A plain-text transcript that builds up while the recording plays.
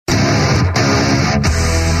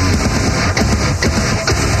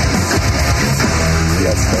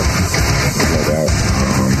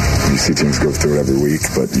see teams go through it every week,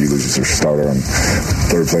 but you lose your starter on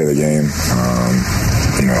third play of the game.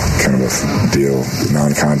 Kind of a deal,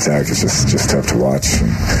 non-contact. It's just tough to watch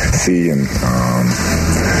and see, and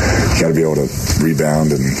you got to be able to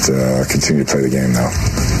rebound and continue to play the game now.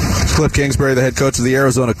 Cliff Kingsbury, the head coach of the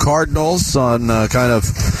Arizona Cardinals, on kind of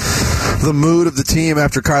the mood of the team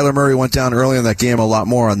after Kyler Murray went down early in that game. A lot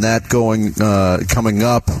more on that coming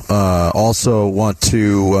up. Also want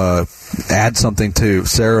to add something to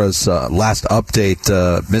Sarah's last update.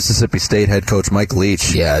 Mississippi State head coach Mike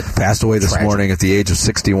Leach passed away this morning at the age of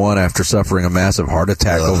 61 after suffering a massive heart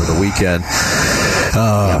attack over the weekend.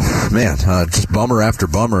 Just bummer after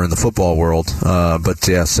bummer in the football world. But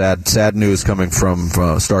yeah, sad news coming from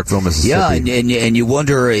Starkville, Mississippi. Yeah, and you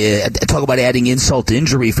wonder, talk about adding insult to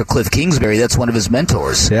injury for Cliff Kingsbury. That's one of his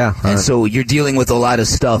mentors. Yeah. And so you're dealing with a lot of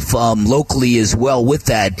stuff locally as well with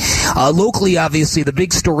that. Locally, obviously, the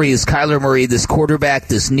big story is Kyler Murray, this quarterback,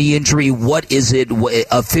 this knee injury. What is it?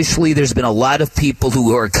 Officially, there's been a lot of people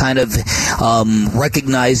who are kind of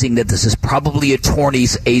recognizing that this is probably a torn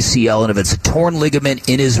ACL, and if it's a torn ligament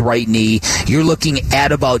in his right knee, you're looking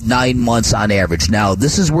at about 9 months on average. Now,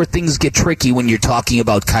 this is where things get tricky when you're talking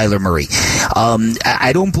about Kyler Murray.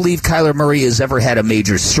 I don't believe Kyler Murray has ever had a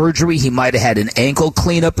major surgery. He might have had an ankle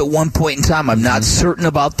cleanup at one point in time. I'm not certain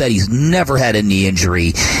about that. He's never had a knee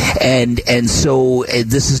injury. And so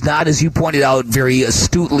this is not, as you pointed out very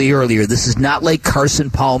astutely earlier, this is not like Carson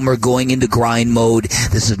Palmer going into grind mode.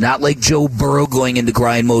 This is not like Joe Burrow going into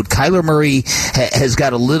grind mode. Kyler Murray has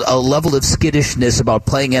got a level of skittishness about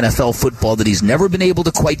playing NFL football that he's never been able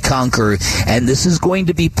to quite conquer, and this is going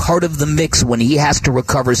to be part of the mix when he has to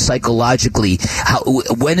recover psychologically.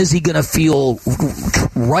 When is he going to feel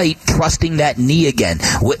right trusting that knee again?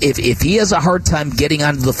 If he has a hard time getting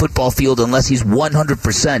onto the football field unless he's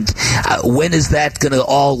 100%, when is that going to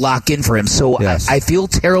all lock in for him? So yes. I feel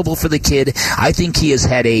terrible for the kid. I think he has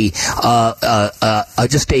had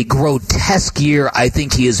just a grotesque year. I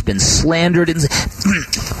think he has been slandered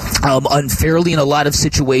unfairly in a lot of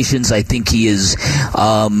situations. I think he is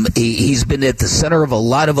he's been at the center of a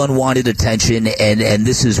lot of unwanted attention, and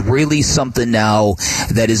this is really something now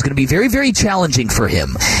that is going to be very, very challenging for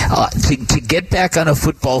him to get back on a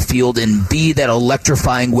football field and be that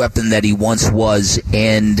electrifying weapon that he once was,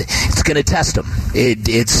 and it's going to test him.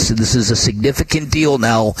 This is a significant deal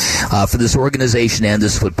now for this organization and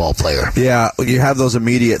this football player. Yeah, you have those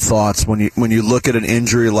immediate thoughts when you look at an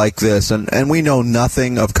injury like this, and we know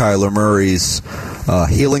nothing of Kyler Murray's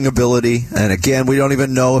healing ability, and again, we don't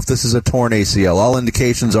even know if this is a torn ACL. All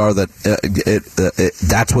indications are that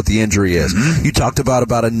that's what the injury is. Mm-hmm. You talked about a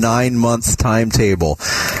 9-month timetable.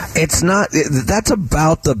 It's not. That's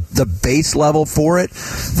about the base level for it.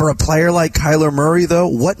 For a player like Kyler Murray, though,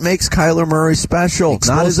 what makes Kyler Murray special?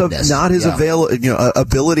 Not his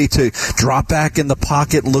ability to drop back in the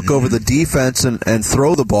pocket, look over the defense, and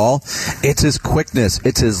throw the ball. It's his quickness.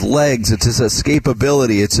 It's his legs. It's his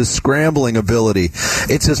escapability. It's his scrambling ability.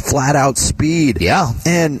 It's his flat-out speed. Yeah.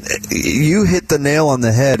 And you hit the nail on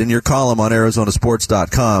the head in your column on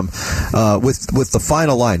ArizonaSports.com with the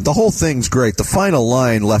final line. The whole thing's great. The final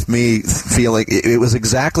line left me feeling it was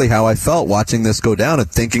exactly how I felt watching this go down and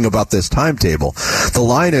thinking about this timetable. The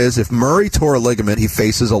line is, if Murray tore a ligament, he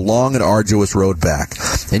faces a long and arduous road back.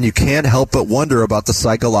 And you can't help but wonder about the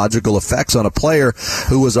psychological effects on a player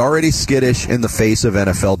who was already skittish in the face of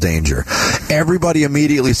NFL danger. Everybody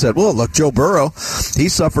immediately said, well, look, Joe Burrow, he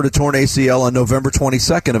suffered a torn ACL on November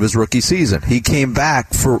 22nd of his rookie season. He came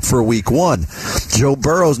back for week 1. Joe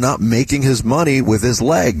Burrow's not making his money with his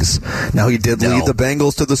legs. Now, he did lead the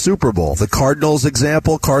Bengals to the Super Bowl. The Cardinals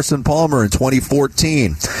example, Carson Palmer in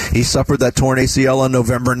 2014. He suffered that torn ACL on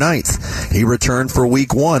November 9th. He returned for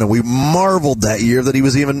week 1, and we marveled that year that he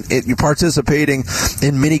was even participating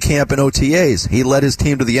in minicamp and OTAs. He led his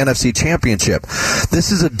team to the NFC Championship.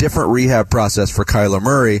 This is a different rehab process for Kyler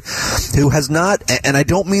Murray, who has not, and I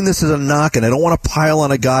don't mean this as a knock, and I don't want to pile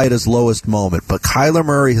on a guy at his lowest moment, but Kyler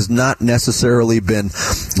Murray has not necessarily been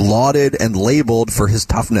lauded and labeled for his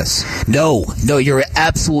toughness. No, you're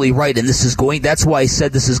absolutely right, and that's why I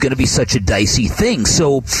said this is going to be such a dicey thing.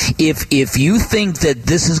 So if you think that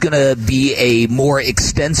this is going to be a more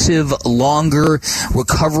extensive, longer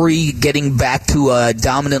recovery, getting back to a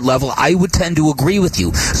dominant level, I would tend to agree with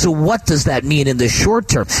you. So what does that mean in the short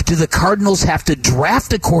term? Do the Cardinals have to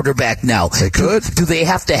draft a quarterback now? They could. Do they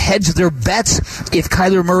have to hedge their bets if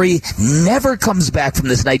Kyler Murray never whoever comes back from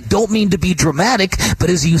this, and I don't mean to be dramatic, but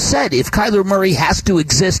as you said, if Kyler Murray has to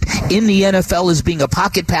exist in the NFL as being a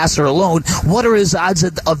pocket passer alone, what are his odds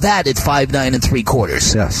of that at 5'9" and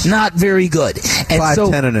 3/4? Yes. Not very good. And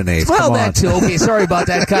 5'10" and an 8. Well, that too. Okay, sorry about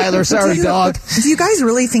that, Kyler. Sorry, dog. Do you guys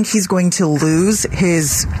really think he's going to lose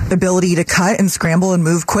his ability to cut and scramble and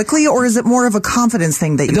move quickly, or is it more of a confidence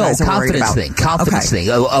thing that you guys are worried about? Confidence thing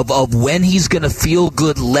of when he's going to feel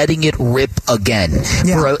good letting it rip again.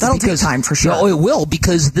 Yeah, that'll take time for sure. No, it will,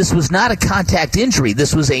 because this was not a contact injury.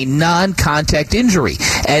 This was a non-contact injury,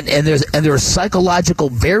 and there are psychological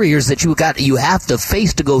barriers that you have to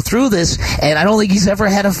face to go through this. And I don't think he's ever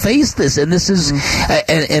had to face this. And this is,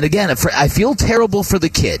 and again, I feel terrible for the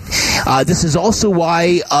kid. This is also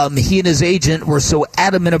why he and his agent were so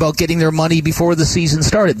adamant about getting their money before the season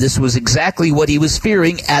started. This was exactly what he was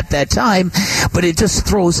fearing at that time, but it just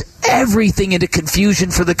throws everything into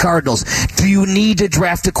confusion for the Cardinals. Do you need to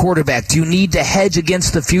draft a quarterback? Do you need to hedge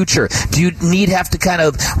against the future? Do you have to kind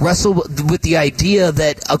of wrestle with the idea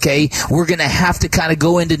that, okay, we're going to have to kind of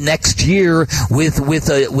go into next year with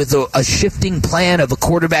a shifting plan of a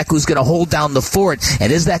quarterback who's going to hold down the fort?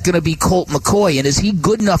 And is that going to be Colt McCoy? And is he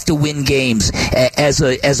good enough to win games as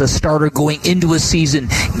a starter going into a season,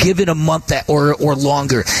 given a month or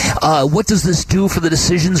longer? What does this do for the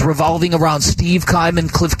decisions revolving around Steve Keim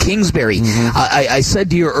and Cliff Kingsbury? I said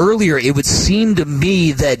to you earlier, it would seem to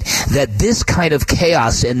me that this kind of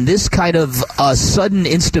chaos and this kind of sudden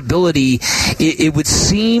instability, it would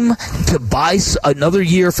seem to buy another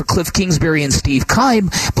year for Cliff Kingsbury and Steve Keim.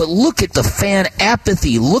 But look at the fan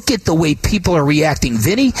apathy. Look at the way people are reacting.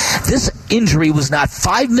 Vinny, this injury was not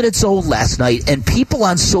 5 minutes old last night, and people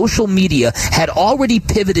on social media had already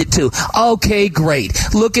pivoted to, okay, great.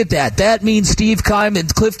 Look at that. That means Steve Keim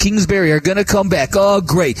and Cliff Kingsbury are going to come back. Oh,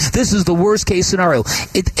 great. This is the worst case scenario.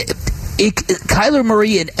 Kyler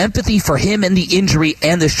Murray, and empathy for him and the injury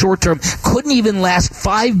and the short term, couldn't even last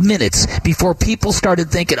 5 minutes before people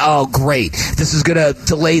started thinking, oh, great, this is going to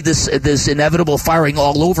delay this inevitable firing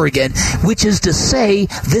all over again, which is to say,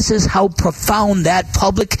 this is how profound that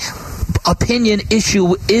public opinion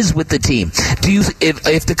issue is with the team.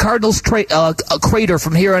 If the Cardinals crater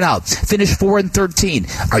from here on out, finish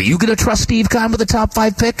 4-13, are you going to trust Steve Keim with a top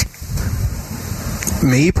 5 pick?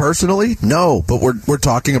 Me personally, no, but we're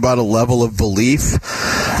talking about a level of belief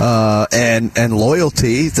and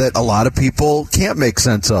loyalty that a lot of people can't make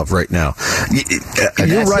sense of right now.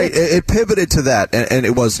 You're right. It pivoted to that, and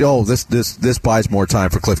it was, this buys more time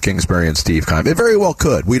for Cliff Kingsbury and Steve Keim. It very well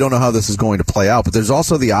could. We don't know how this is going to play out, but there's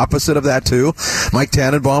also the opposite of that too. Mike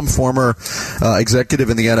Tannenbaum, former executive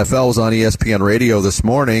in the NFL, was on ESPN Radio this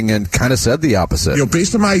morning and kind of said the opposite.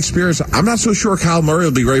 Based on my experience, I'm not so sure Kyle Murray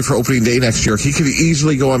will be ready for opening day next year. He could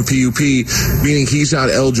easily go on PUP, meaning he's not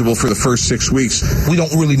eligible for the first 6 weeks. We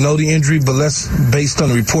don't really know the injury, but based on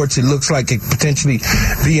the reports, it looks like it potentially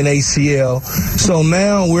be an ACL. So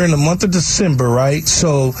now we're in the month of December, right?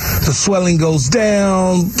 So the swelling goes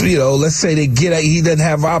down. Let's say he doesn't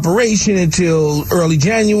have operation until early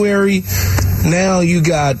January. Now you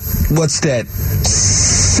got,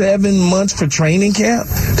 7 months for training camp?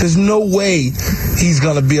 There's no way he's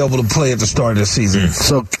going to be able to play at the start of the season.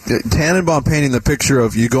 So Tannenbaum painting the picture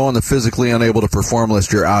of you go on the physically unable to perform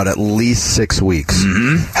list, you're out at least 6 weeks.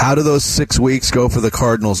 How do those 6 weeks go for the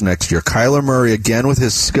Cardinals next year? Kyler Murray, again with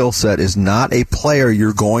his skill set, is not a player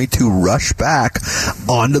you're going to rush back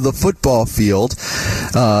onto the football field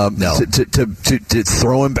to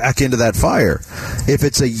throw him back into that fire. If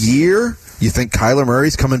it's a year, you think Kyler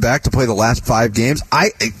Murray's coming back to play the last 5 games?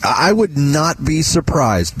 I would not be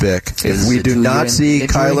surprised, Bick, if we do not see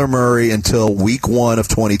Kyler Murray until week 1 of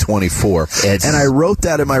 2024. And I wrote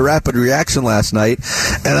that in my rapid reaction last night,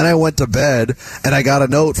 and then I went to bed, and I got a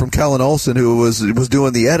note from Kellen Olson, who was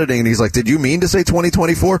doing the editing, and he's like, did you mean to say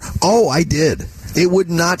 2024? Oh, I did. It would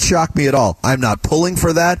not shock me at all. I'm not pulling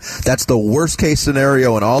for that. That's the worst case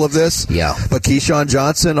scenario in all of this. Yeah. But Keyshawn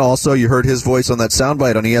Johnson, also, you heard his voice on that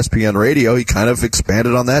soundbite on ESPN Radio. He kind of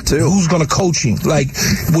expanded on that, too. Who's going to coach him? Like,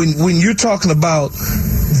 when you're talking about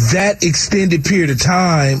that extended period of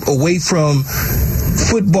time away from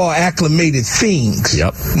football acclimated things.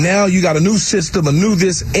 Yep. Now you got a new system, a new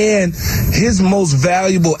this, and his most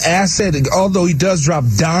valuable asset, although he does drop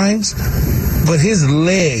dimes, but his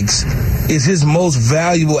legs is his most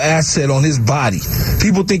valuable asset on his body.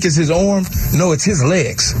 People think it's his arm. No, it's his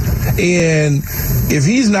legs. And if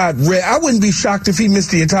he's not ready, I wouldn't be shocked if he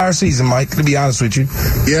missed the entire season, Mike, to be honest with you.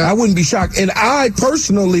 Yeah. I wouldn't be shocked. And I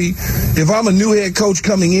personally, if I'm a new head coach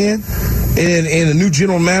coming in and a new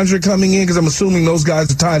general manager coming in, because I'm assuming those guys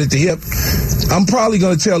are tied at the hip, I'm probably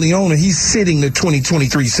going to tell the owner he's sitting the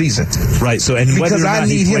 2023 season. Right. So, and because I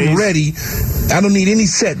need him ready. I don't need any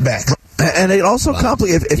setbacks. And it also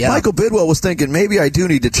complicates. If Michael Bidwell was thinking, maybe I do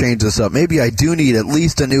need to change this up, maybe I do need at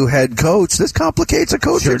least a new head coach, this complicates a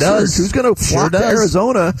coach. Sure does. Who's going to flock to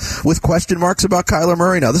Arizona with question marks about Kyler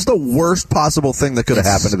Murray now? This is the worst possible thing that could have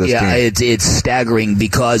happened to this team. Yeah, it's staggering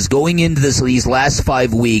because going into these last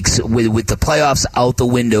 5 weeks with the playoffs out the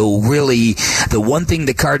window, really the one thing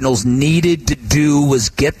the Cardinals needed to do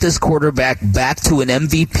was get this quarterback back to an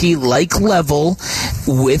MVP-like level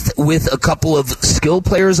with a couple of skilled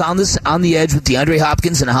players on the edge with DeAndre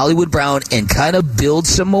Hopkins and Hollywood Brown, and kind of build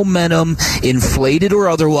some momentum, inflated or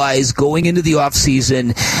otherwise, going into the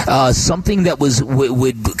offseason, something that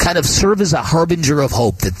would kind of serve as a harbinger of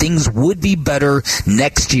hope that things would be better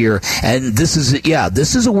next year. And this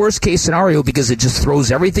is a worst case scenario because it just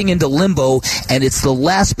throws everything into limbo, and it's the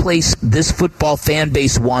last place this football fan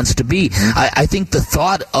base wants to be. I think the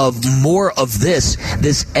thought of more of this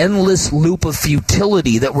endless loop of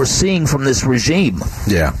futility that we're seeing from this regime.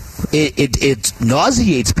 Yeah. It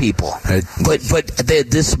nauseates people, but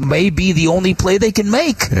this may be the only play they can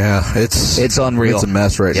make. Yeah, it's unreal. It's a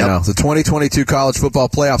mess right now. The 2022 College Football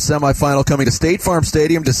Playoff Semifinal coming to State Farm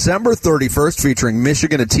Stadium December 31st, featuring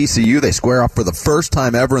Michigan and TCU. They square off for the first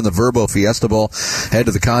time ever in the Verbo Fiesta Bowl. Head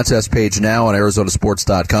to the contest page now on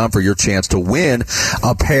ArizonaSports.com for your chance to win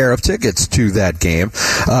a pair of tickets to that game.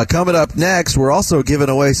 Coming up next, we're also giving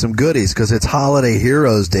away some goodies because it's Holiday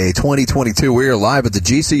Heroes Day 2022. We are live at the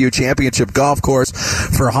GCU Championship Golf Course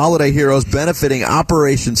for Holiday Heroes, benefiting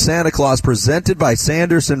Operation Santa Claus, presented by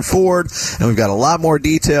Sanderson Ford. And we've got a lot more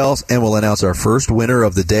details, and we'll announce our first winner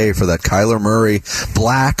of the day for that Kyler Murray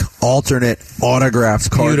black alternate autographs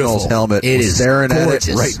Cardinals helmet. It is staring gorgeous.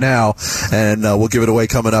 at it right now, and we'll give it away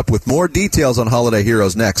coming up with more details on Holiday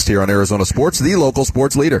Heroes next here on Arizona Sports, the local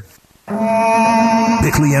sports leader.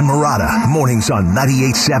 Bickley&Marotta, mornings on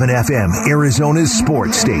 98.7 FM, Arizona's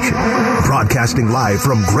sports station. Broadcasting live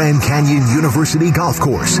from Grand Canyon University Golf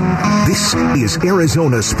Course. This is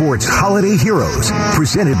Arizona Sports Holiday Heroes,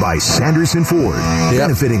 presented by Sanderson Ford,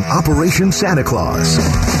 benefiting Operation Santa Claus.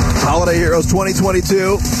 Holiday Heroes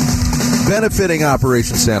 2022. Benefiting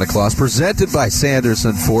Operation Santa Claus, presented by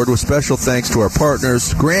Sanderson Ford, with special thanks to our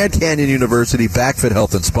partners, Grand Canyon University, Backfit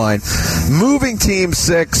Health and Spine, Moving Team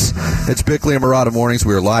 6. It's Bickley&Marotta mornings.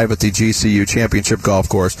 We are live at the GCU Championship Golf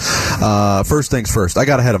Course. First things first, I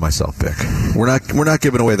got ahead of myself, Bick. We're not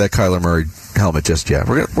giving away that Kyler Murray helmet just yet.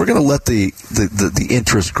 We're gonna let the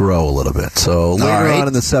interest grow a little bit. So later on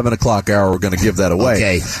in the 7 o'clock hour, we're gonna give that away.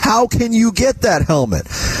 Okay. How can you get that helmet?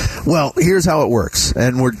 Well, here's how it works,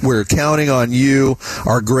 and we're counting on you,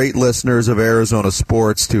 our great listeners of Arizona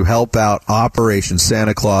Sports, to help out Operation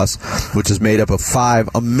Santa Claus, which is made up of 5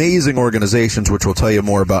 amazing organizations, which we'll tell you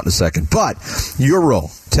more about in a second. But your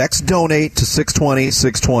role. Text donate to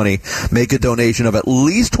 620-620. Make a donation of at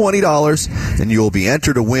least $20, and you will be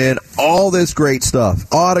entered to win all this great stuff.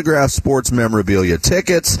 Autographed sports memorabilia,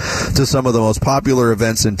 tickets to some of the most popular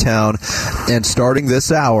events in town. And starting this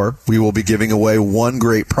hour, we will be giving away one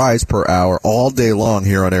great prize per hour all day long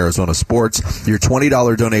here on Arizona Sports. Your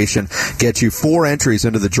 $20 donation gets you 4 entries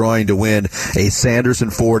into the drawing to win a Sanderson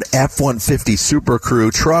Ford F-150 Super Crew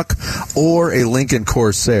truck or a Lincoln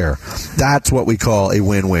Corsair. That's what we call a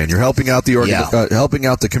win-win. You're helping out helping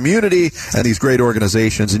out the community and these great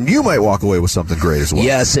organizations, and you might walk away with something great as well.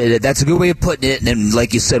 Yes, that's a good way of putting it. And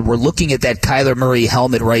like you said, we're looking at that Kyler Murray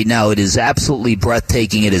helmet right now. It is absolutely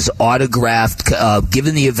breathtaking. It is autographed.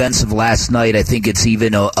 Given the events of last night, I think it's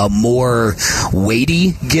even a more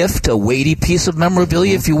weighty gift, a weighty piece of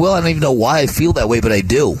memorabilia, if you will. I don't even know why I feel that way, but I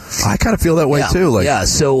do. I kind of feel that way too.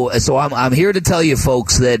 So I'm here to tell you,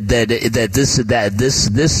 folks, that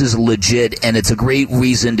this is legit, and it's a great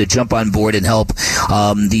reason to jump on board and help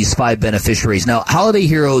these 5 beneficiaries. Now, Holiday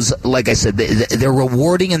Heroes, like I said, they're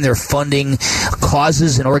rewarding and they're funding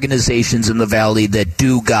causes and organizations in the Valley that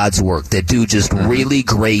do God's work, that do just really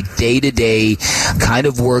great day-to-day kind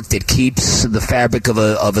of work that keeps the fabric of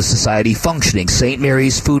a society functioning. St.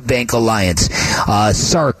 Mary's Food Bank Alliance,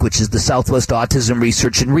 SARC, which is the Southwest Autism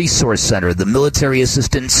Research and Resource Center, the Military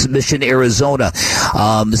Assistance Mission Arizona,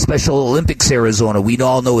 the Special Olympics Arizona. We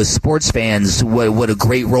all know as sports fans what a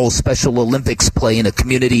great role Special Olympics play in a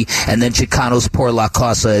community, and then Chicanos Por La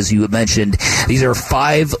Casa, as you mentioned. These are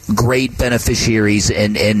 5 great beneficiaries,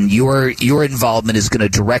 and your involvement is going to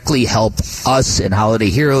directly help us and Holiday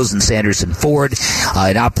Heroes and Sanderson Ford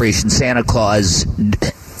and Operation Santa Claus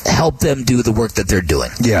help them do the work that they're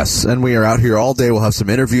doing. Yes, and we are out here all day. We'll have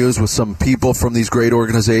some interviews with some people from these great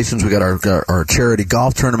organizations. We got our charity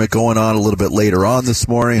golf tournament going on a little bit later on this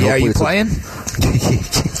morning. Yeah, are you playing?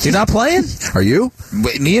 You're not playing? Are you?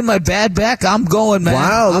 Me and my bad back, I'm going, man.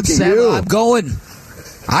 Wow, look at you. I'm going.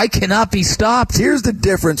 I cannot be stopped. Here's the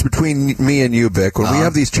difference between me and you, Bick. When we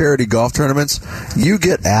have these charity golf tournaments, you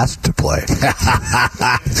get asked to play.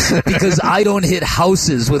 Because I don't hit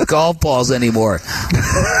houses with golf balls anymore.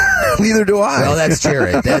 Neither do I. Well, that's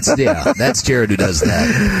Jared. That's Jared who does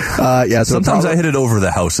that. So sometimes I hit it over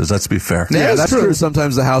the houses. Let's be fair. Yeah, that's true.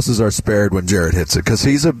 Sometimes the houses are spared when Jared hits it because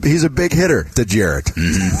he's a big hitter, the Jared.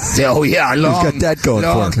 Mm-hmm. Oh yeah, long, he's got that going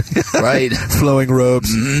for him. Right? Flowing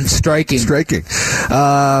robes, striking.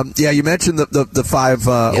 You mentioned the five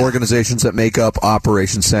organizations that make up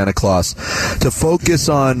Operation Santa Claus. To focus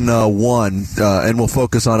on one, and we'll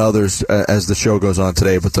focus on others as the show goes on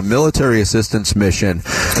today, but the Military Assistance Mission,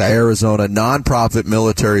 Arizona nonprofit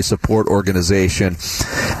military support organization.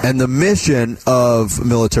 And the mission of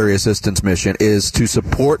Military Assistance Mission is to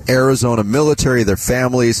support Arizona military, their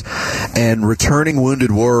families, and returning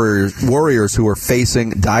wounded warriors who are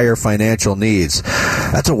facing dire financial needs.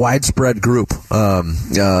 That's a widespread group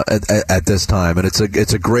at this time, and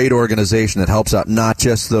it's a great organization that helps out not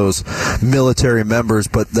just those military members,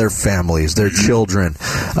 but their families, their children.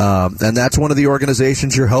 And that's one of the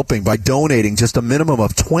organizations you're helping by donating just a minimum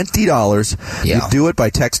of $20. Yeah. You do it by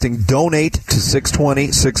texting donate to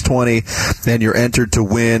 620-620, and you're entered to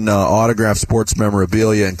win autographed sports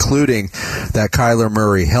memorabilia, including that Kyler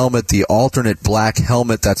Murray helmet, the alternate black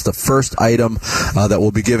helmet. That's the first item that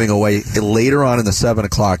we'll be giving away later on in the 7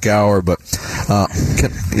 o'clock hour. But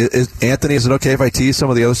Anthony, is it okay if I tease some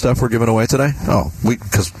of the other stuff we're giving away today?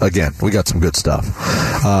 Because again, we got some good stuff.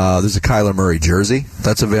 There's a Kyler Murray jersey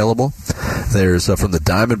that's available. There's from the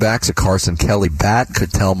Diamondbacks a Carson Kelly bat,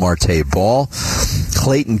 Ketel Marte ball.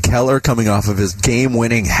 Clayton Keller coming off of his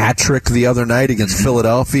game-winning hat trick the other night against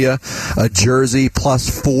Philadelphia. A jersey plus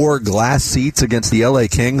 4 glass seats against the LA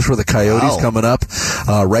Kings for the Coyotes coming up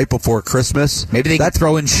right before Christmas. Maybe they could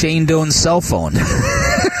throw in Shane Doan's cell phone.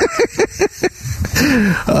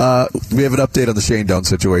 We have an update on the Shane Doan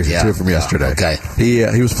situation too from yesterday. Okay,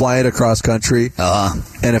 he was flying across country,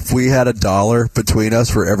 and if we had $1 between us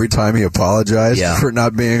for every time he apologized for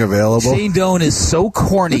not being available, Shane Doan is so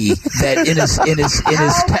corny that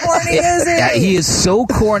he is so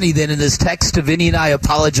corny that in his text to Vinny and I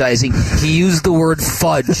apologizing, he used the word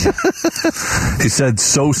fudge. He said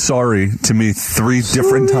so sorry to me 3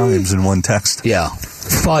 different times in one text. Yeah.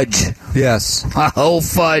 Fudge. Yes. Oh,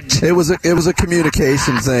 fudge. It was a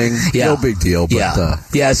communication thing. Yeah. No big deal. But,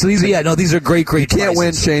 so these are great you can't prizes.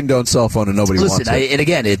 win Shane Doan's cell phone and nobody wants it. And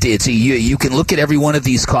again, you can look at every one of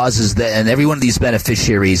these causes and every one of these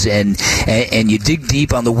beneficiaries and you dig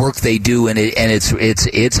deep on the work they do, and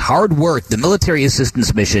it's hard work. The Military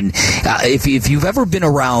Assistance Mission. If you've ever been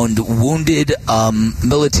around wounded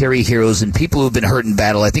military heroes and people who've been hurt in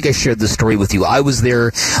battle, I think I shared this story with you. I was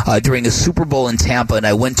there during a Super Bowl in Tampa, and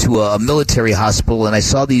I went to a military hospital, and I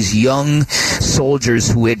saw these young soldiers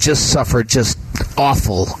who had just suffered just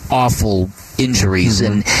awful injuries,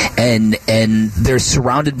 and they're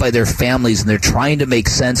surrounded by their families, and they're trying to make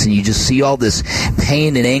sense, and you just see all this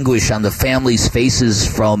pain and anguish on the families' faces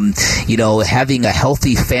from having a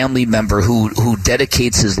healthy family member who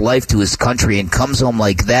dedicates his life to his country and comes home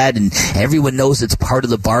like that, and everyone knows it's part of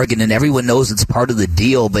the bargain and everyone knows it's part of the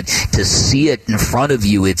deal, but to see it in front of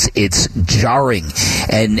you, it's jarring.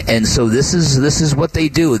 And so this is what they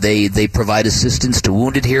do. They provide assistance to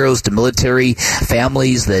wounded heroes, to military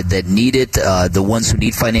families that need it, the ones who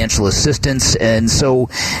need financial assistance. And so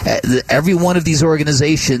every one of these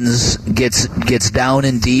organizations gets down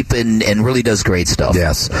and deep and really does great stuff.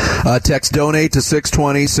 Yes. Text donate to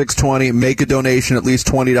 620-620. Make a donation, at least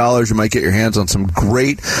 $20. You might get your hands on some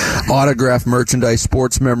great autographed merchandise,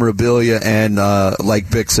 sports memorabilia, and like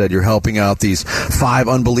Vic said, you're helping out these 5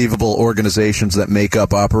 unbelievable organizations that make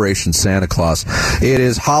up Operation Santa Claus. It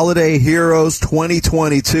is Holiday Heroes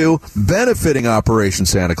 2022, benefiting Operation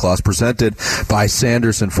Santa Claus, presented by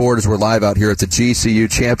Sanderson Ford, as we're live out here at the GCU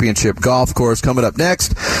Championship Golf Course. Coming up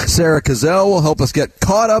next, Sarah Cazell will help us get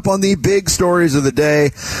caught up on the big stories of the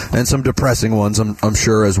day and some depressing ones, I'm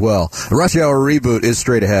sure, as well. Rush Hour Reboot is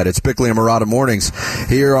straight ahead. It's Bickley&Marotta mornings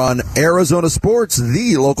here on Arizona Sports,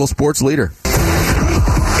 the local sports leader.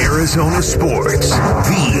 Arizona Sports,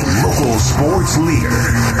 the local sports leader.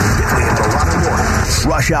 Bickley&Marotta mornings.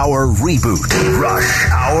 Rush Hour Reboot. Rush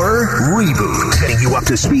Hour Reboot. Getting you up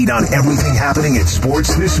to speed on everything happening in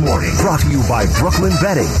sports this morning. Brought to you by Brooklyn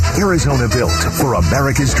Bedding. Arizona built for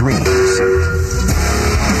America's dreams.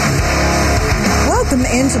 Welcome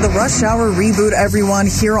into to the Rush Hour Reboot, everyone,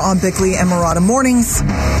 here on Bickley&Marotta Mornings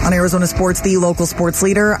on Arizona Sports, the local sports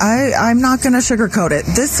leader. I'm not going to sugarcoat it.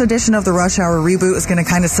 This edition of the Rush Hour Reboot is going to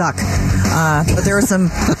kind of suck. But there are some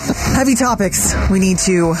heavy topics we need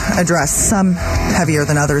to address, some heavier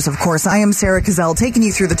than others, of course. I am Sarah Cazell, taking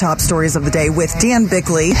you through the top stories of the day with Dan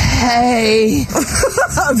Bickley. Hey.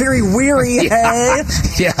 A very weary hey.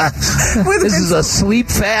 Yeah. This is a sleep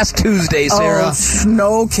fast Tuesday, Sarah. Oh,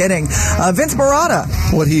 no kidding. Vince Marotta.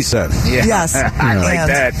 What he said. Yeah. Yes. I like and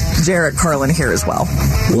that. Jarrett Carlin here as well.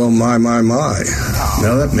 Well, my.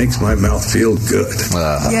 Now that makes my mouth feel good.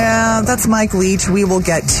 Yeah, that's Mike Leach. We will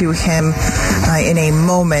get to him in a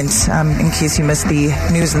moment. In case you missed the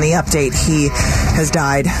news and the update, he has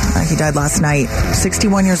died. He died last night,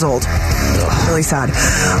 61 years old. Really sad.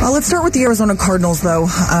 Let's start with the Arizona Cardinals, though.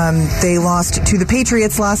 They lost to the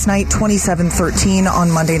Patriots last night, 27-13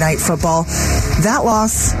 on Monday Night Football. That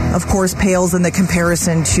loss, of course, pales in the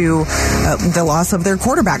comparison to the loss of their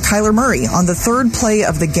quarterback, Kyler Murray. On the third play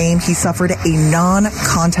of the game, he suffered a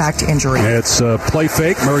non-contact injury. It's a play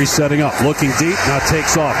fake. Murray setting up, looking deep, now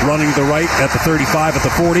takes off, running to the right at the 35, at the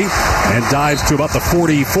 40, and dives to about the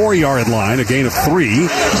 44-yard line, a gain of 3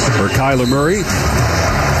 for Kyler Murray.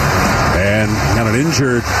 And got an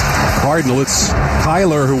injured Cardinal. It's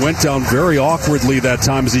Kyler who went down very awkwardly that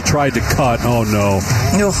time as he tried to cut. Oh, no.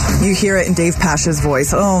 You hear it in Dave Pasha's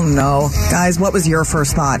voice. Oh, no. Guys, what was your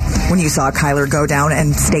first thought when you saw Kyler go down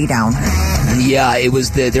and stay down? Yeah, it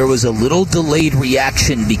was there was a little delayed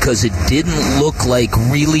reaction because it didn't look like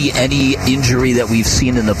really any injury that we've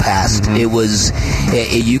seen in the past. Mm-hmm. It was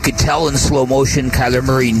you could tell in slow motion. Kyler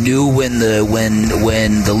Murray knew when the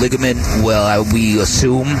ligament, we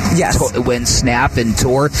assume, went snap and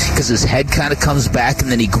tore, because his head kind of comes back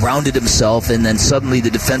and then he grounded himself, and then suddenly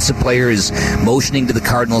the defensive player is motioning to the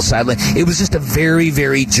Cardinals sideline. It was just a very,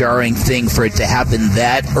 very jarring thing for it to happen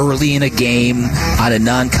that early in a game on a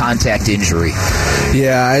non-contact injury.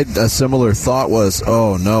 Yeah, a similar thought was,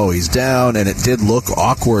 oh no, he's down, and it did look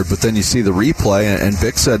awkward. But then you see the replay, and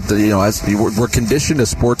Vic said, as we're conditioned as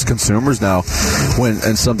sports consumers now, when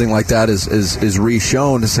something like that is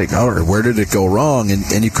re-shown, to say, oh, where did it go wrong?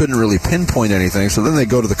 And you couldn't really pinpoint anything. So then they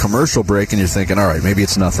go to the commercial break, and you're thinking, all right, maybe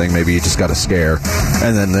it's nothing, maybe he just got a scare.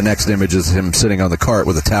 And then the next image is him sitting on the cart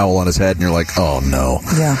with a towel on his head, and you're like, oh no.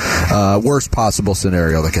 Yeah. Worst possible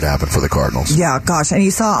scenario that could happen for the Cardinals. Yeah, gosh, and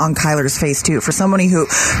you saw on Kyler's face too, for somebody who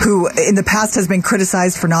in the past has been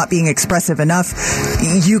criticized for not being expressive enough,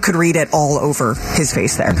 you could read it all over his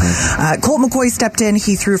face there. Mm-hmm. Colt McCoy stepped in.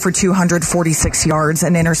 He threw for 246 yards,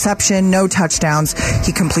 an interception, no touchdowns.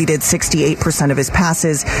 He completed 68% of his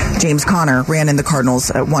passes. James Conner ran in the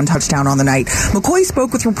Cardinals one touchdown on the night. McCoy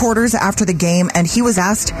spoke with reporters after the game, and he was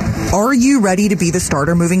asked, are you ready to be the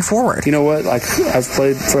starter moving forward? You know what? I've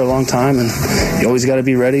played for a long time, and you always got to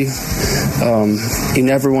be ready. You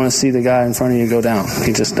never want to see the guy in front of you go down.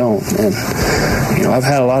 You just don't. And I've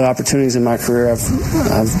had a lot of opportunities in my career. I've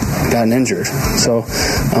gotten injured. So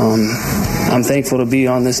I'm thankful to be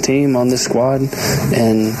on this team, on this squad,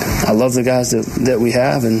 and I love the guys that we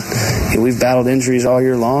have. And we've battled injuries all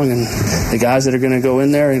year long, and the guys that are going to go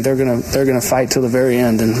in there, they're going to fight till the very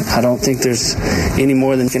end. And I don't think there's any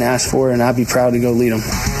more than you can ask for, and I'd be proud to go lead them.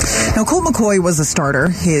 Now, Colt McCoy was a starter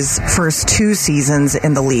his first 2 seasons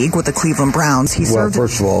in the league with the Cleveland Browns. He served. Well,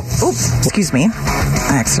 first of all, excuse me,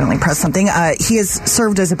 I accidentally pressed something. He has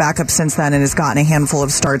served as a backup since then and has gotten a handful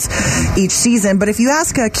of starts each season. But if you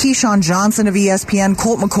ask Keyshawn Johnson of ESPN,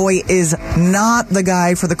 Colt McCoy is not the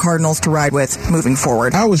guy for the Cardinals to ride with moving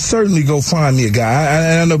forward. I would certainly go find me a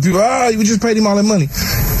guy. I know people, you just paid him all that money.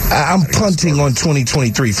 I'm punting on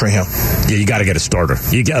 2023 for him. Yeah, you got to get a starter.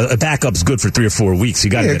 A backup's good for 3 or 4 weeks.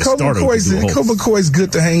 You got to get a starter. Colt McCoy's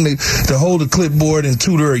good to hang to hold the clipboard and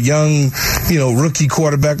tutor a young, rookie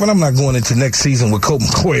quarterback. But I'm not going into next season with Colt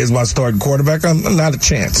McCoy as my starting quarterback. I'm not a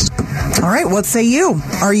chance. All right, what say you?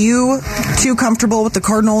 Are you too comfortable with the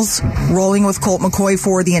Cardinals rolling with Colt McCoy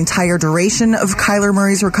for the entire duration of Kyler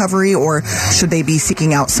Murray's recovery, or should they be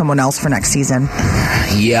seeking out someone else for next season?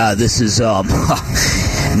 Yeah, this is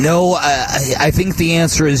No, I think the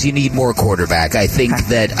answer is you need more quarterback. I think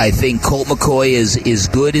Colt McCoy is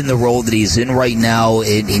good in the role that he's in right now.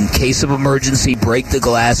 In case of emergency, break the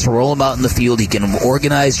glass, roll him out in the field. He can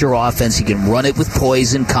organize your offense. He can run it with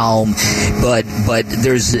poise and calm. But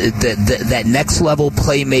there's that next level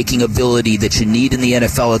playmaking ability that you need in the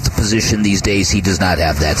NFL at the position these days. He does not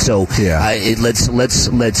have that. So let's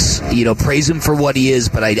praise him for what he is.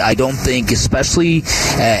 But I don't think, especially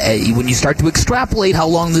when you start to extrapolate how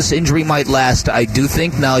long this injury might last, I do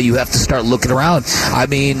think now you have to start looking around. I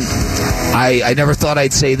mean, I never thought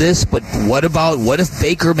I'd say this, but what if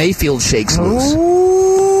Baker Mayfield shakes loose?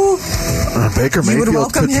 Ooh. Baker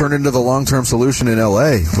Mayfield could turn into the long-term solution in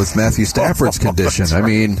L.A. with Matthew Stafford's condition. I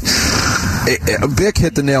mean, Bick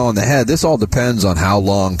hit the nail on the head. This all depends on how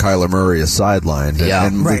long Kyler Murray is sidelined.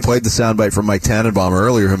 We played the soundbite from Mike Tannenbaum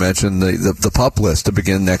earlier, who mentioned the PUP list to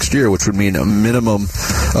begin next year, which would mean a minimum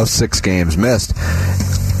of 6 games missed.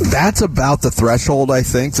 That's about the threshold, I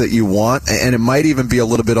think, that you want, and it might even be a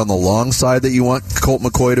little bit on the long side that you want Colt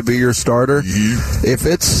McCoy to be your starter. Mm-hmm. If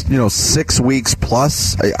it's 6 weeks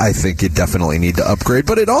plus, I think you definitely need to upgrade.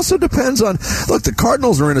 But it also depends on, look, the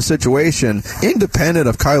Cardinals are in a situation, independent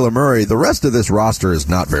of Kyler Murray, the rest of this roster is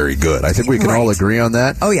not very good. I think we can all agree on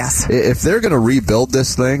that. Oh, yes. If they're going to rebuild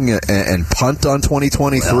this thing and punt on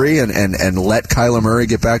 2023 and let Kyler Murray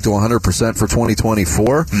get back to 100% for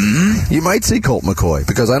 2024, you might see Colt McCoy,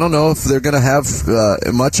 because I don't know if they're going to have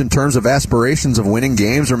much in terms of aspirations of winning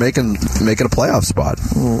games or making a playoff spot.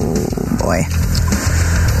 Oh, boy.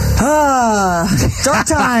 Dark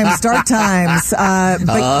times. But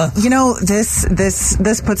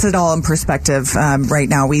this puts it all in perspective right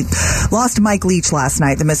now. We lost Mike Leach last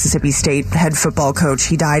night, the Mississippi State head football coach.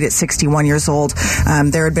 He died at 61 years old.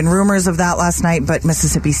 There had been rumors of that last night, but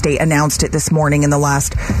Mississippi State announced it this morning in the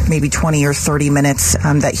last maybe 20 or 30 minutes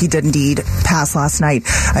that he did indeed pass last night.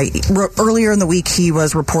 Earlier in the week, he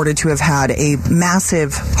was reported to have had a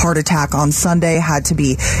massive heart attack on Sunday, had to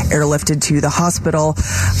be airlifted to the hospital.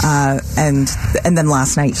 And then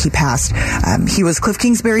last night he passed. He was Cliff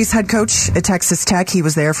Kingsbury's head coach at Texas Tech. He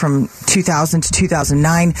was there from 2000 to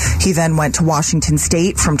 2009. He then went to Washington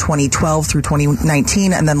State from 2012 through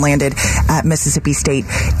 2019 and then landed at Mississippi State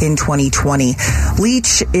in 2020.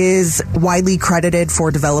 Leach is widely credited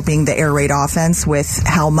for developing the air raid offense with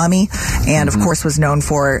Hal Mumme, and of course was known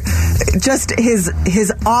for just his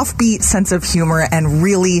offbeat sense of humor and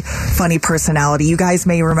really funny personality. You guys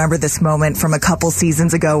may remember this moment from a couple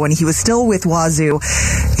seasons ago when he was still with Wazoo.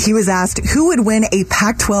 He was asked who would win a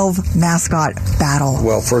Pac-12 mascot battle.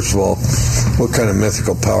 Well, first of all, what kind of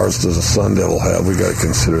mythical powers does a Sun Devil have? We got to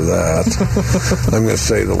consider that. I'm going to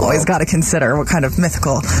say the always got to consider what kind of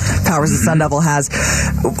mythical powers the Sun Devil has.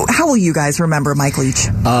 How will you guys remember Mike Leach?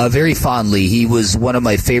 Very fondly. He was one of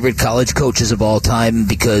my favorite college coaches of all time,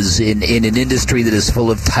 because in an industry that is full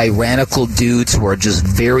of tyrannical dudes who are just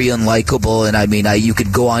very unlikable, and I mean, you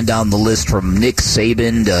could go on down the list from Nick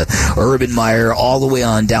Saban to Urban Meyer, all the way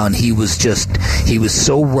on down. He was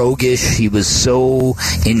so roguish. He was so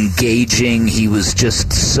engaging. He was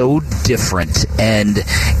just so different. And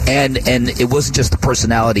it wasn't just the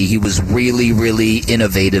personality. He was really, really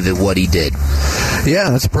innovative at what he did. Yeah,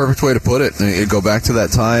 that's a perfect way to put it. You go back to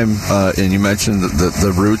that time, and you mentioned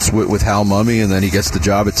the roots with Hal Mumme, and then he gets the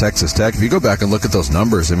job at Texas Tech. If you go back and look at those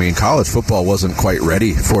numbers, I mean, college football wasn't quite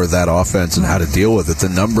ready for that offense and how to deal with it. The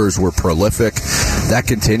numbers were prolific. That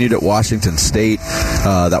continued at Washington State.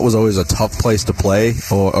 That was always a tough place to play,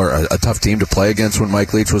 or a tough team to play against when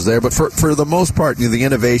Mike Leach was there. But for the most part, the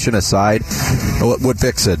innovation aside, what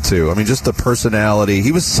Vic said too, I mean, just the personality.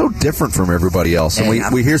 He was so different from everybody else.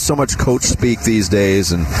 And we hear so much coach speak these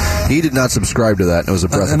days, and he did not subscribe to that. And it was a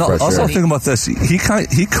breath of fresh air. Also think about this. He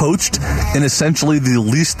coached in essentially the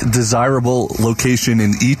least desirable location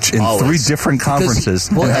in 3 different conferences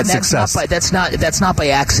and had success. That's not by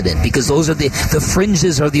accident, because those are the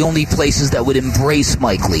fringes are the only places that would embrace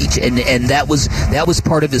Mike Leach, and that was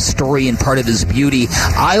part of his story and part of his beauty.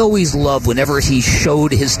 I always loved whenever he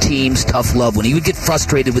showed his teams tough love, when he would get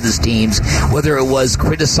frustrated with his teams, whether it was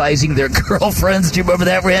criticizing their girlfriends. Do you remember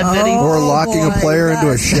that, Vinny? Or locking a player into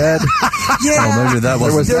a shed. Yeah, maybe that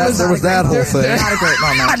was there was that whole thing. Not a great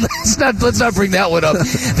moment. Let's not bring that one up.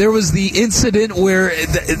 There was the incident where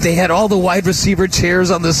they had all the wide receiver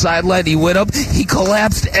chairs on the sideline. He went up, he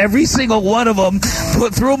collapsed every single one of them,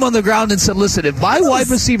 threw them on the ground, and said, "Listen, if my wide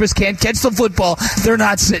receivers can't catch the football, they're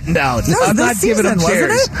not sitting down. I'm not giving them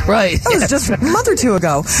chairs." Right? That was just a month or two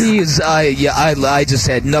ago. I just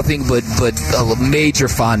had nothing but a major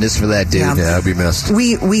fondness for that dude. Yeah, I'd be missed.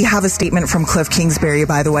 We have a statement from Cliff Kingsbury,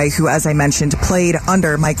 by the way, who, as I mentioned, played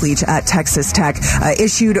under Mike Leach at Texas Tech,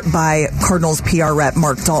 issued by Cardinals PR rep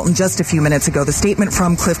Mark Dalton just a few minutes ago. The statement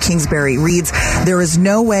from Cliff Kingsbury reads, "There is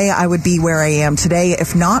no way I would be where I am today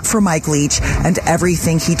if not for Mike Leach and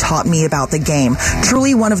everything he taught me about the game.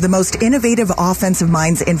 Truly one of the most innovative offensive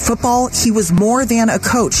minds in football. He was more than a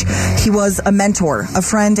coach. He was a mentor, a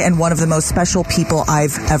friend, and one of the most special people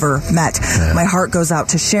I've ever met. My heart goes out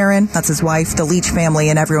to Sharon," that's his wife, "the Leach family,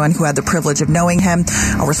 and everyone who had the privilege of knowing him.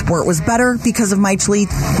 Our sport was better because of Mike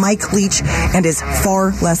Leach and is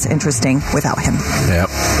far less interesting without him." Yep,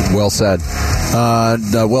 well said.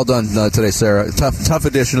 Well done today, Sarah. Tough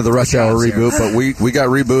edition of the Rush Hour Reboot, but we got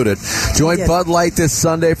rebooted. Join Bud Light this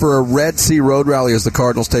Sunday for a Red Sea Road Rally as the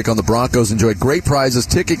Cardinals take on the Broncos. Enjoy great prizes,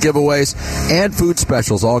 ticket giveaways, and food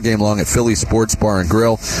specials all game long at Philly Sports Bar and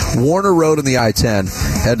Grill, Warner Road and the I-10.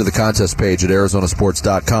 Head to the contest page at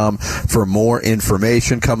ArizonaSports.com for more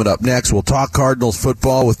information. Coming up next, we'll talk Cardinals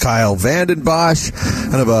football with Kyle Vanden Bosch,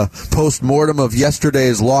 kind of a post-mortem of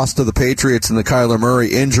yesterday's loss to the Patriots and the Kyler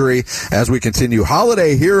Murray injury as we continue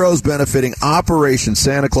Holiday Heroes benefiting Operation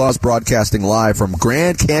Santa Claus, broadcasting live from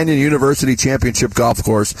Grand Canyon University Championship Golf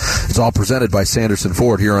Course. It's all presented by Sanderson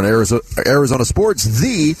Ford here on Arizona Sports,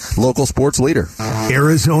 the local sports leader.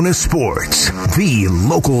 Arizona Sports, the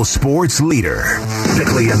local sports leader.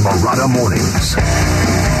 Bickley&Marotta Mornings.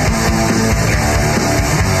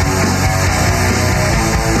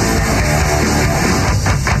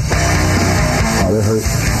 They're hurt.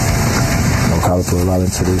 Kyler put a lot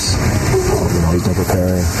into this. He's been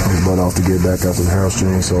preparing his butt off to get back after the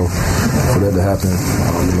hamstring. So for that to happen,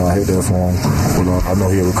 I hate that for him. But I know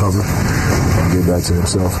he'll recover and get back to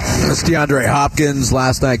himself. That's DeAndre Hopkins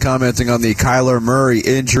last night commenting on the Kyler Murray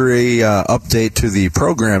injury. Update to the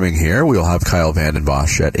programming here. We'll have Kyle Vanden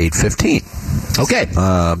Bosch at 8:15. Okay.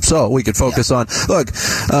 So we could focus on, look,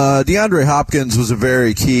 DeAndre Hopkins was a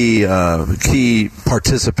very key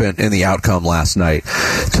participant in the outcome last night.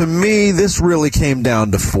 To me, this really came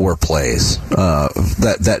down to 4 plays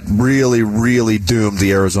that really, really doomed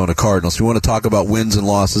the Arizona Cardinals. We want to talk about wins and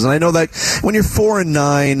losses, and I know that when you're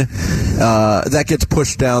 4-9, that gets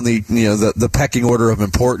pushed down the pecking order of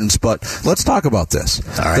importance. But let's talk about this.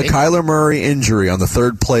 All right. The Kyler Murray injury on the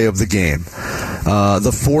 3rd play of the game,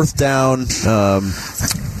 the 4th down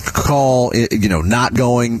call, not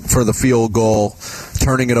going for the field goal,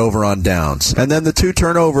 turning it over on downs. And then the 2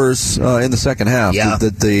 turnovers in the second half. Yeah.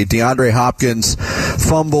 The DeAndre Hopkins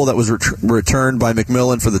fumble that was returned by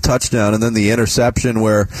McMillan for the touchdown, and then the interception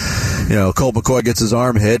where, Colt McCoy gets his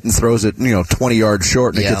arm hit and throws it, 20 yards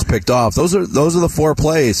short and it gets picked off. Those are the 4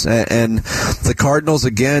 plays. And the Cardinals,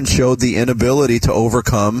 again, showed the inability to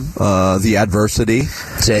overcome the adversity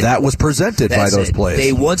that was presented by those plays.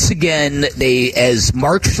 They, once again, as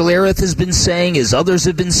Mark Schlereth has been saying, as others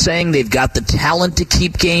have been saying, they've got the talent to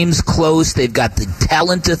keep games close. They've got the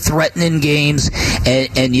talent to threaten in games,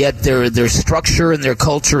 and yet their structure and their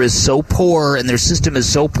culture is so poor, and their system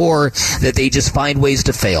is so poor that they just find ways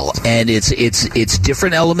to fail. And it's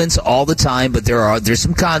different elements all the time, but there's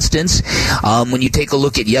some constants. When you take a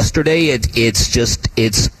look at yesterday,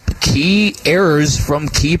 it's key errors from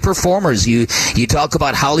key performers. You talk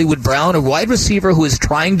about Hollywood Brown, a wide receiver who is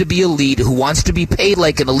trying to be elite, who wants to be paid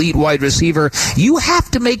like an elite wide receiver. You have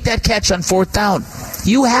to make that catch on 4th down.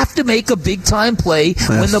 You have to make a big-time play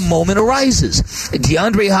when the moment arises.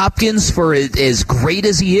 DeAndre Hopkins, for as great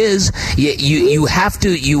as he is, you have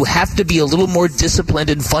to be a little more disciplined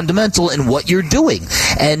and fundamental in what you're doing.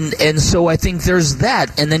 And so I think there's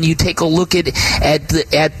that. And then you take a look at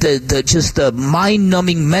the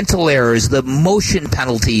mind-numbing mental errors, the motion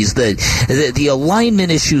penalties, the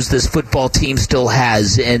alignment issues this football team still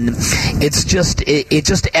has, and it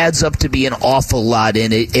just adds up to be an awful lot.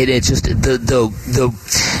 And it's just the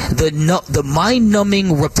mind-numbing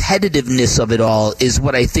repetitiveness of it all is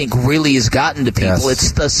what I think really has gotten to people. Yes.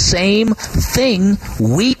 It's the same thing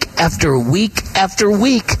week after week after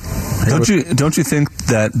week. Don't you think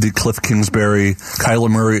that the Cliff Kingsbury, Kyler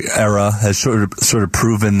Murray era has sort of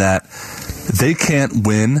proven that they can't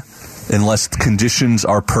win unless conditions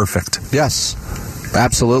are perfect? Yes.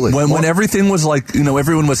 Absolutely. When everything was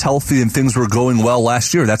everyone was healthy and things were going well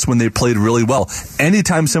last year, that's when they played really well.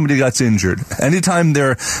 Anytime somebody gets injured, anytime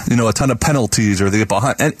there, a ton of penalties or they get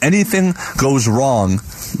behind, anything goes wrong,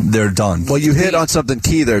 they're done. Well, you hit on something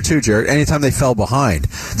key there too, Jared. Anytime they fell behind,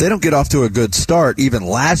 they don't get off to a good start. Even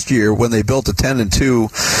last year when they built a 10-2,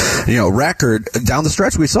 record down the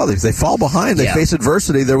stretch, we saw they fall behind. They face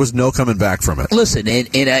adversity. There was no coming back from it. Listen,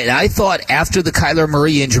 and I thought after the Kyler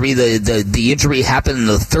Murray injury, the injury happened in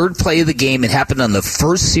the 3rd play of the game. It happened on the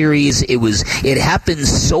 1st series. It happened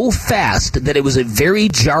so fast that it was a very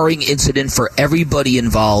jarring incident for everybody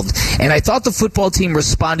involved. And I thought the football team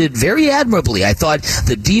responded very admirably. I thought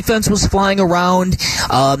the defense was flying around.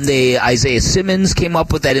 Isaiah Simmons came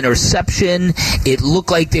up with that interception. It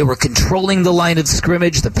looked like they were controlling the line of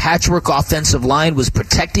scrimmage. The patchwork offensive line was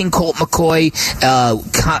protecting Colt McCoy.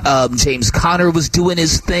 James Conner was doing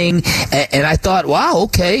his thing. And I thought, wow,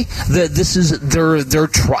 okay, they're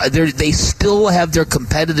they still have their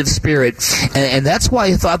competitive spirit, and that's why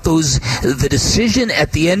I thought the decision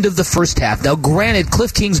at the end of the first half. Now, granted,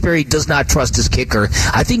 Cliff Kingsbury does not trust his kicker.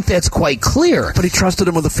 I think that's quite clear. But he trusted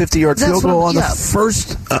him with a 50-yard field goal on the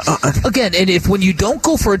first. Again, and when you don't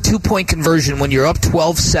go for a 2-point conversion when you're up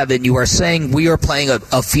 12-7, you are saying we are playing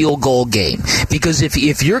a field goal game. Because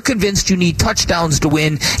if you're convinced you need touchdowns to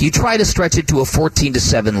win, you try to stretch it to a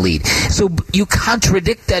 14-7 lead. So you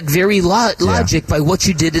contradict that very logic by what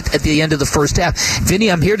you did at the end of the first half. Vinny,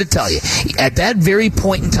 I'm here to tell you, at that very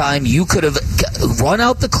point in time, you could have run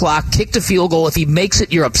out the clock, kicked a field goal. If he makes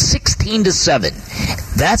it, you're up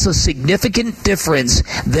 16-7. That's a significant difference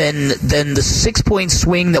than the 6-point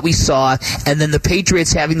swing that we saw, and then the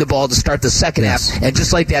Patriots having the ball to start the second half, and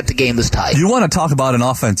just like that, the game was tied. You want to talk about an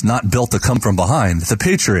offense not built to come from behind. The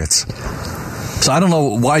Patriots. So I don't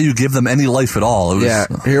know why you give them any life at all.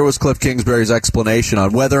 Here was Cliff Kingsbury's explanation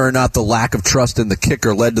on whether or not the lack of trust in the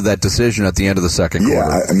kicker led to that decision at the end of the second quarter.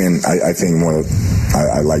 Yeah, I think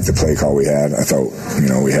I liked the play call we had. I thought,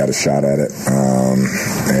 we had a shot at it.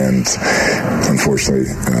 And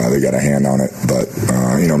unfortunately, they got a hand on it. But,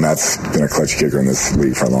 Matt's been a clutch kicker in this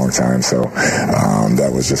league for a long time. So that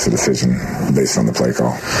was just a decision based on the play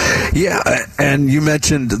call. Yeah, and you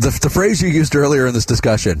mentioned the phrase you used earlier in this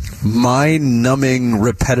discussion, mind-numbing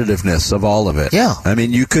repetitiveness of all of it. Yeah. I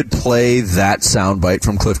mean, you could play that soundbite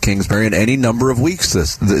from Cliff Kingsbury in any number of weeks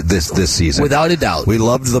this season. Without a doubt. We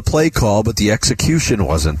loved the play call, but the execution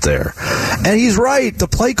wasn't there. And he's right. The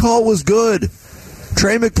play call was good.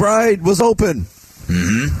 Trey McBride was open.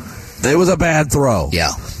 Mm-hmm. It was a bad throw.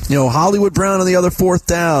 Yeah. Hollywood Brown on the other fourth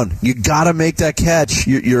down. You got to make that catch.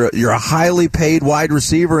 You're a highly paid wide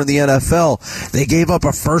receiver in the NFL. They gave up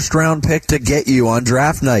a first-round pick to get you on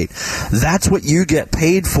draft night. That's what you get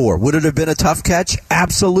paid for. Would it have been a tough catch?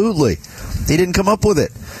 Absolutely. He didn't come up with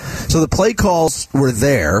it. So the play calls were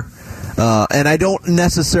there. And I don't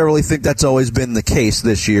necessarily think that's always been the case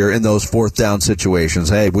this year in those fourth down situations.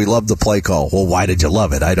 Hey, we love the play call. Well, why did you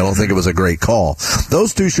love it? I don't think it was a great call.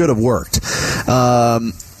 Those two should have worked.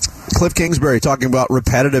 Cliff Kingsbury talking about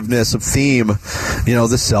repetitiveness of theme,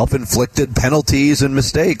 the self-inflicted penalties and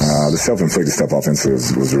mistakes. The self-inflicted stuff offensively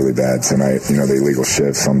was really bad tonight. The illegal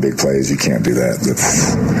shifts on big plays, you can't do that.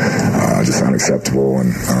 That's just unacceptable,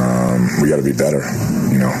 and we got to be better.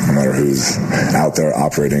 No matter who's out there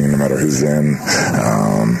operating, no matter who's in.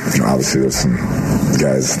 Obviously there's some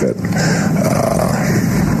guys that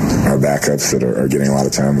are backups that are getting a lot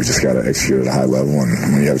of time. We just got to execute at a high level,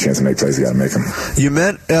 and when you have a chance to make plays, you got to make them.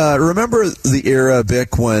 Remember the era,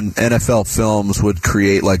 Bick, when NFL Films would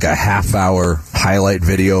create like a half-hour highlight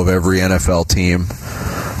video of every NFL team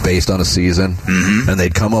based on a season, and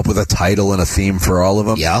they'd come up with a title and a theme for all of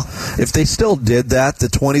them? Yeah. If they still did that, the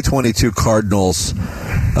 2022 Cardinals,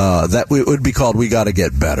 that would be called We Got to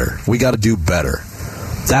Get Better. We got to do better.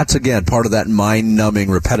 That's, again, part of that mind-numbing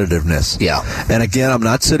repetitiveness. Yeah. And, again, I'm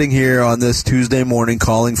not sitting here on this Tuesday morning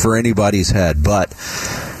calling for anybody's head, but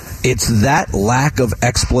it's that lack of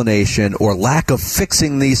explanation or lack of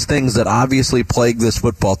fixing these things that obviously plague this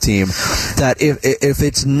football team, that if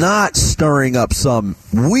it's not stirring up some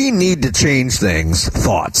we need to change things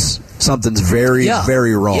thoughts, something's very,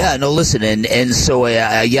 very wrong. Yeah, no, listen, and so,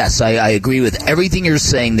 yes, I agree with everything you're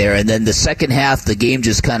saying there, and then the second half, the game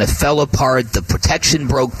just kind of fell apart, the protection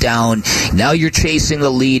broke down, now you're chasing the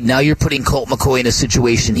lead, now you're putting Colt McCoy in a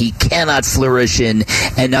situation he cannot flourish in,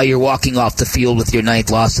 and now you're walking off the field with your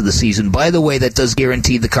 9th loss of the season. By the way, that does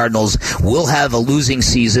guarantee the Cardinals will have a losing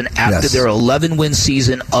season after their 11-win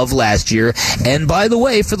season of last year, and by the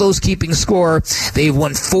way, for those keeping score, they've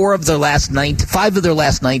won 5 of their last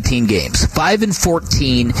 19 games.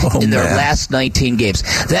 5-14 in their last 19 games.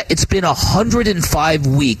 It's been 105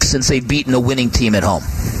 weeks since they've beaten a winning team at home.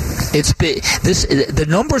 It's been the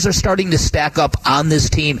numbers are starting to stack up on this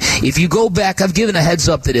team. If you go back, I've given a heads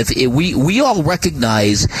up that if we all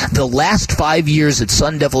recognize the last 5 years at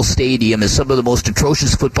Sun Devil Stadium as some of the most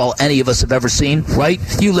atrocious football any of us have ever seen, right?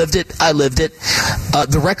 You lived it, I lived it.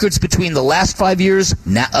 The records between the last 5 years,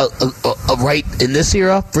 right in this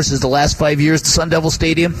era, versus the last 5 years at Sun Devil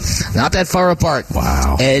Stadium, not that far apart.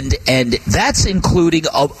 Wow. And that's including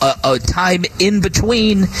a time in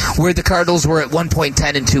between where the Cardinals were at one point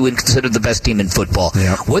 10-2 and considered the best team in football.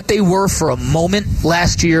 Yep. What they were for a moment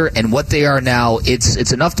last year and what they are now,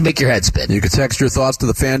 it's enough to make your head spin. You can text your thoughts to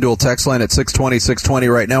the FanDuel text line at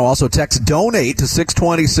 620-620 right now. Also text DONATE to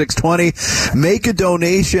 620-620. Make a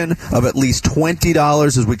donation of at least $20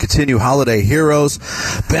 $20 as we continue Holiday Heroes,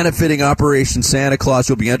 benefiting Operation Santa Claus.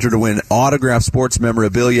 You'll be entered to win autographed sports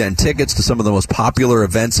memorabilia and tickets to some of the most popular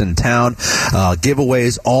events in town.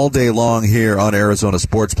 Giveaways all day long here on Arizona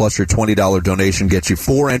Sports, plus your $20 donation gets you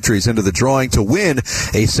 4 entries into the drawing to win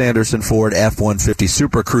a Sanderson Ford F-150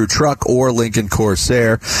 Super Crew truck or Lincoln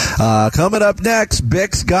Corsair. Coming up next,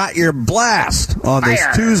 Bix got your blast on this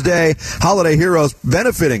Tuesday. Holiday Heroes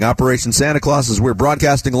benefiting Operation Santa Claus as we're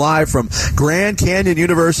broadcasting live from Grand Canyon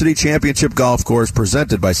University Championship Golf Course,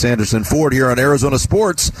 presented by Sanderson Ford here on Arizona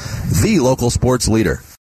Sports, the local sports leader.